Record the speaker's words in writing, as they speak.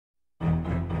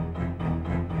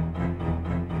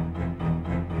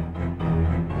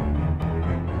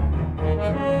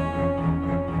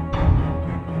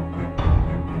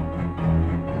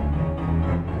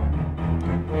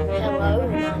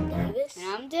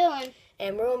I'm Dylan.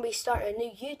 And we're going to be starting a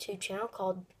new YouTube channel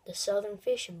called the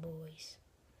Fishin Boys.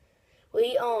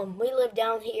 We live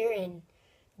down here in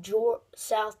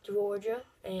South Georgia,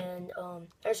 and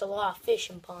there's a lot of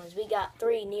fishing ponds. We got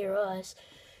 3 near us,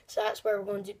 so that's where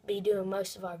we're going to be doing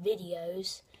most of our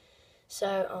videos.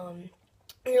 So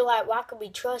you're like, why could we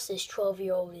trust this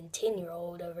 12-year-old and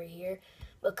 10-year-old over here?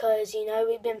 Because, you know,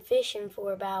 we've been fishing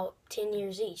for about 10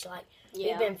 years each. Like,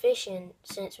 we've been fishing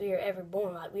since we were ever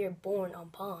born. Like, we were born on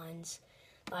ponds.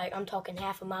 Like, I'm talking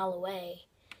half a mile away.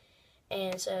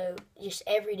 And so, just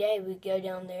every day we'd go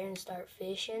down there and start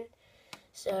fishing.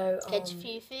 So, catch a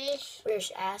few fish. We're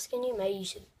just asking you, maybe you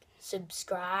should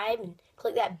subscribe and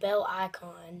click that bell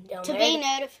icon down there. To be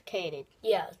notified.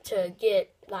 Yeah, to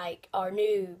get, like, our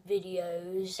new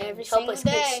videos. Every and help single us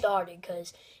day. get started,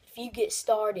 because if you get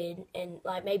started and,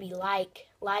 like, maybe like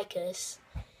us,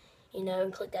 you know,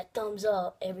 and click that thumbs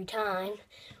up every time,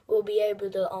 we'll be able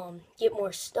to get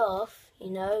more stuff,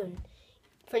 you know, and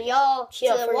for y'all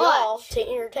to watch, to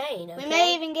entertain. Okay? We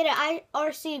may even get an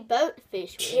IRC boat to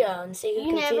fish with. Yeah, and see who you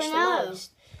can never fish know. the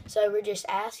most. So we're just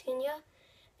asking you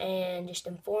and just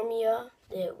inform you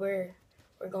that we're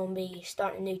going to be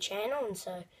starting a new channel, and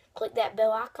so click that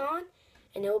bell icon,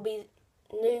 and there will be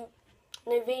new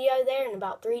video there in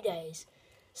about 3 days.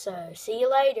 So see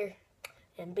you later,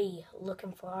 and be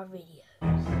looking for our video.